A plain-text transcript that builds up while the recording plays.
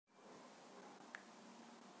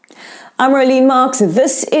I'm Rolene Marks.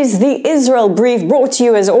 This is the Israel Brief, brought to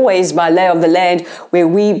you as always by Lay of the Land, where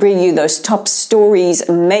we bring you those top stories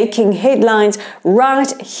making headlines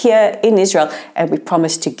right here in Israel. And we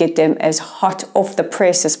promise to get them as hot off the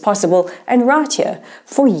press as possible and right here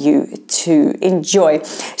for you to enjoy.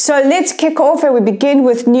 So let's kick off, and we begin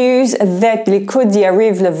with news that Likud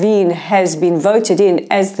Yariv Levin has been voted in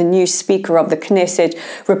as the new Speaker of the Knesset,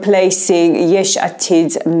 replacing Yesh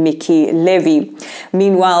Atid's Miki Levy.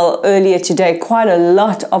 Meanwhile, earlier today, quite a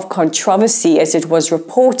lot of controversy as it was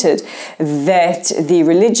reported that the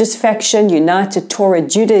religious faction United Torah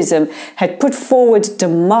Judaism had put forward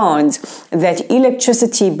demands that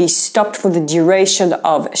electricity be stopped for the duration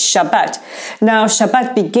of Shabbat. Now,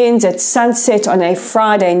 Shabbat begins at sunset on a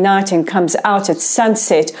Friday night and comes out at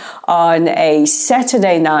sunset on a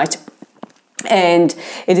Saturday night. And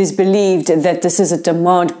it is believed that this is a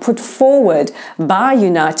demand put forward by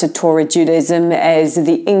United Torah Judaism as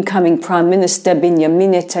the incoming Prime Minister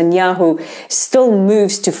Benjamin Netanyahu still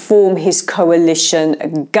moves to form his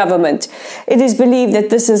coalition government. It is believed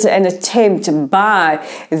that this is an attempt by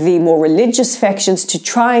the more religious factions to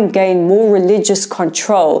try and gain more religious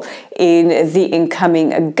control in the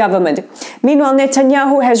incoming government. Meanwhile,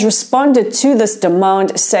 Netanyahu has responded to this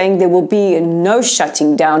demand, saying there will be no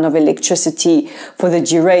shutting down of electricity for the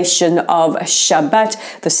duration of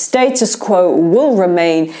Shabbat. The status quo will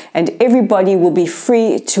remain, and everybody will be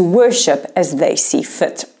free to worship as they see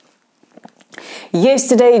fit.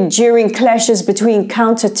 Yesterday, during clashes between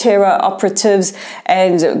counter-terror operatives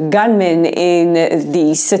and gunmen in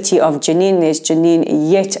the city of Jenin, there's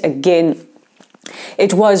Jenin yet again.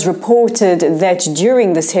 It was reported that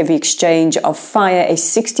during this heavy exchange of fire, a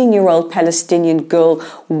 16-year-old Palestinian girl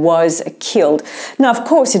was killed. Now, of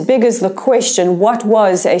course, it beggars the question, what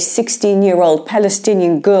was a 16-year-old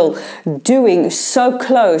Palestinian girl doing so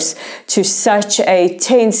close to such a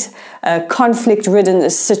tense, conflict-ridden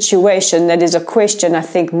situation? That is a question I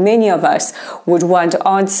think many of us would want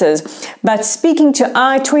answers. But speaking to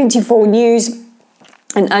I-24 News,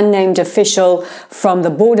 an unnamed official from the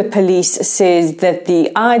border police says that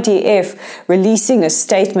the IDF releasing a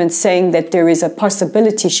statement saying that there is a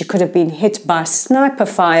possibility she could have been hit by sniper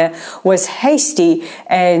fire was hasty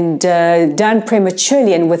and done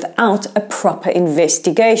prematurely and without a proper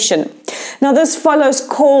investigation. Now, this follows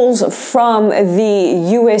calls from the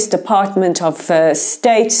U.S. Department of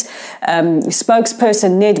State's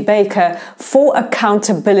spokesperson Ned Baker for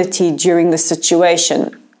accountability during the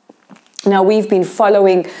situation. Now, we've been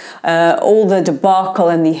following all the debacle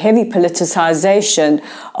and the heavy politicization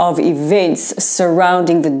of events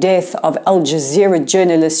surrounding the death of Al Jazeera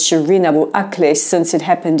journalist Shireen Abu Akleh since it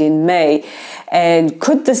happened in May. And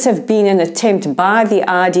could this have been an attempt by the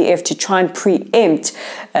IDF to try and preempt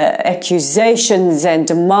accusations and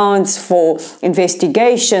demands for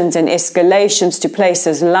investigations and escalations to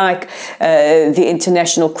places like the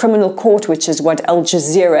International Criminal Court, which is what Al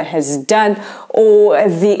Jazeera has done, or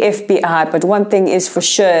the FBI? But one thing is for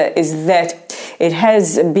sure is that it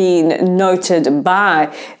has been noted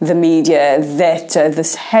by the media that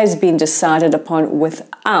this has been decided upon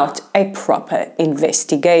without a proper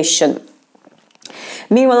investigation.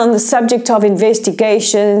 Meanwhile, on the subject of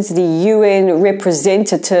investigations, the UN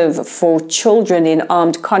representative for children in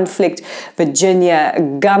armed conflict,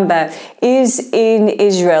 Virginia Gamba, is in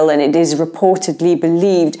Israel, and it is reportedly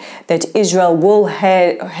believed that Israel will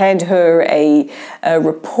hand her a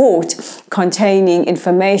report containing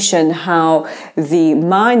information how the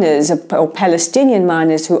miners or Palestinian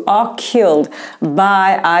miners who are killed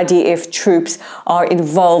by IDF troops are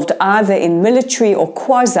involved either in military or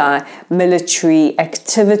quasi-military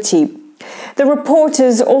activity. The report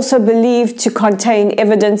is also believed to contain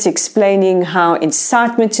evidence explaining how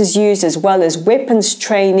incitement is used, as well as weapons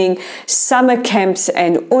training, summer camps,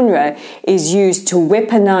 and UNRWA is used to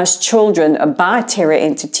weaponize children by terror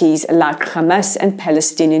entities like Hamas and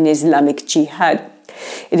Palestinian Islamic Jihad.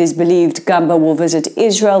 It is believed Gamba will visit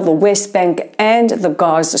Israel, the West Bank, and the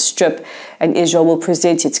Gaza Strip, and Israel will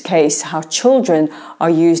present its case how children are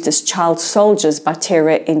used as child soldiers by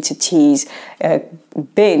terror entities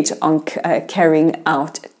bent on carrying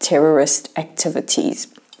out terrorist activities.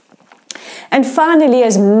 And finally,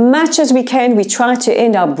 as much as we can, we try to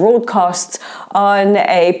end our broadcasts on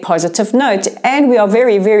a positive note. And we are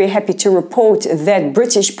very, very happy to report that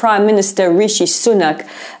British Prime Minister Rishi Sunak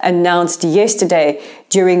announced yesterday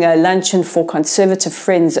during a luncheon for conservative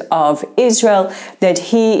friends of Israel that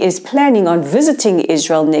he is planning on visiting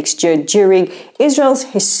Israel next year during Israel's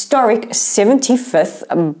historic 75th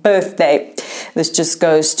birthday. This just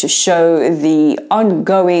goes to show the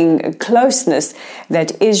ongoing closeness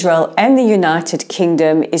that Israel and the United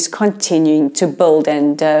Kingdom is continuing to build.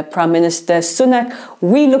 And Prime Minister Sunak,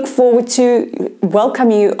 we look forward to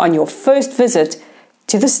welcome you on your first visit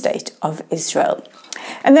to the State of Israel.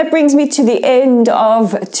 And that brings me to the end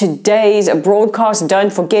of today's broadcast.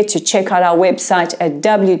 Don't forget to check out our website at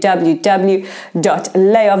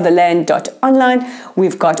www.layoftheland.online.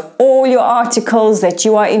 We've got all your articles that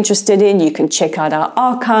you are interested in. You can check out our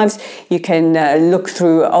archives. You can look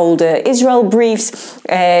through older Israel briefs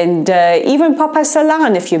and even Papa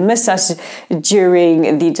Salan if you miss us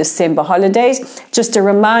during the December holidays. Just a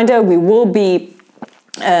reminder, we will be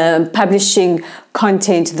publishing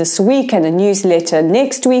content this week and a newsletter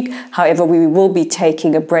next week. However, we will be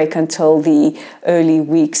taking a break until the early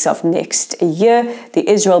weeks of next year. The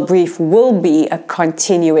Israel Brief will be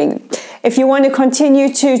continuing. If you want to continue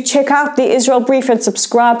to check out the Israel Brief and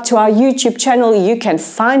subscribe to our YouTube channel, you can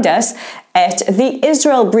find us at the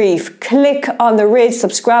Israel Brief. Click on the red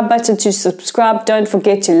subscribe button to subscribe. Don't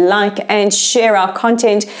forget to like and share our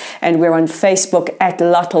content. And we're on Facebook at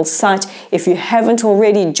Lottel Site. If you haven't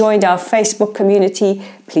already joined our Facebook community,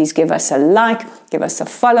 please give us a like, give us a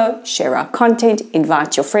follow, share our content,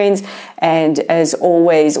 invite your friends. And as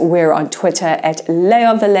always, we're on Twitter at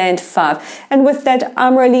LayOfTheLand5. And with that,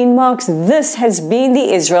 I'm Rolene Marks. This has been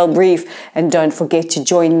the Israel Brief. And don't forget to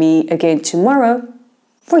join me again tomorrow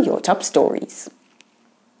for your top stories.